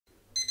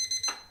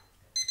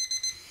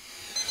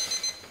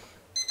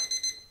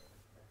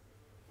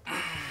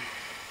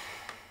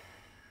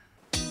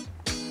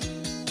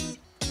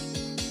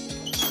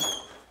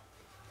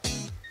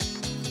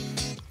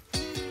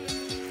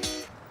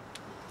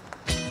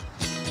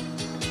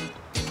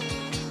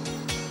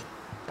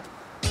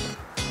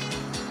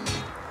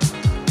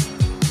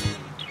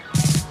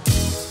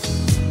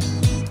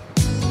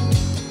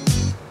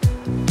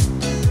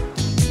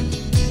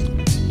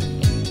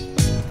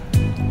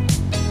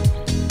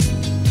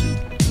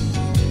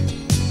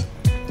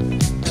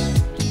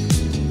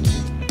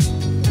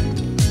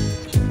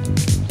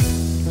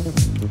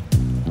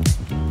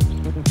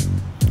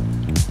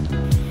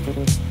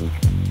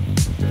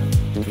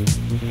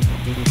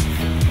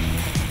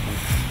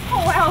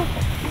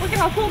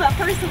how cool that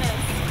person is.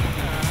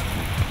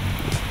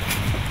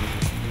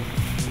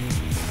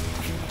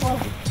 Oh,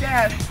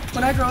 Dad,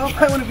 when I grow up,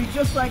 I want to be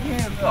just like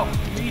him. Oh,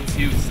 me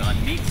too, son.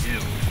 Me too.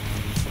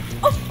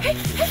 Oh, hey,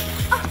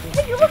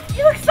 hey, you look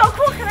so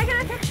cool. Can I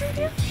get a picture with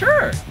you?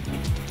 Sure.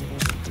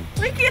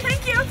 Thank you,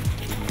 thank you.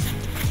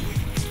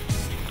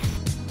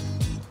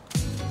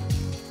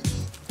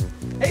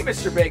 Hey,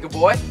 Mr. Baker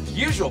Boy.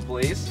 Usual,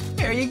 please.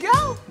 Here you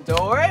go.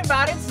 Don't worry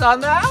about it. It's on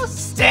the house.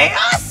 Stay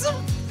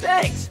awesome.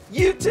 Thanks.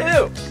 You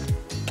too.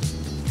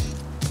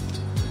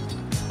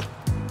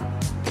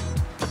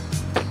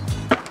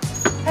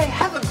 Hey,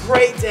 have a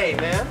great day,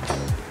 man.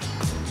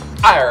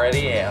 I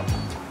already am.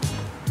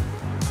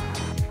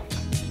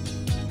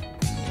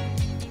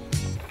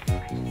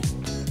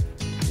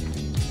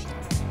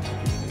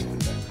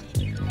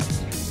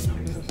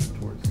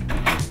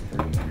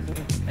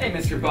 Hey,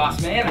 Mr.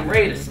 Boss Man, I'm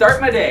ready to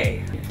start my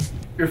day.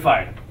 You're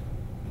fired.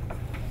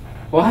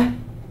 What?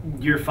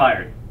 You're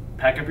fired.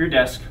 Pack up your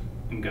desk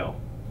and go.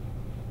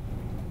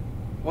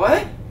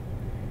 What?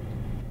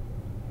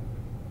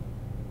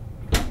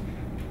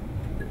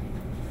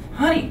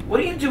 Honey, what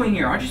are you doing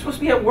here? Aren't you supposed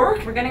to be at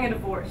work? We're getting a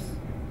divorce.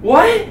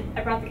 What?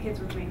 I brought the kids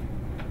with me.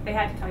 They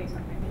had to tell you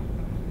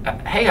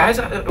something. Hey guys,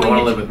 I want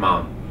to live with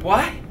Mom.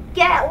 What?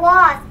 Get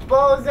lost,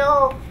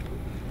 bozo.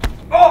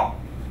 Oh!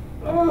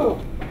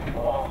 Oh!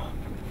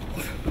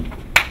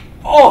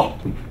 Oh!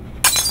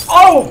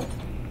 Oh!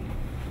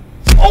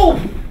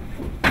 Oh!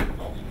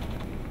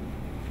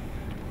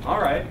 All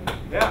right.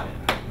 Yeah.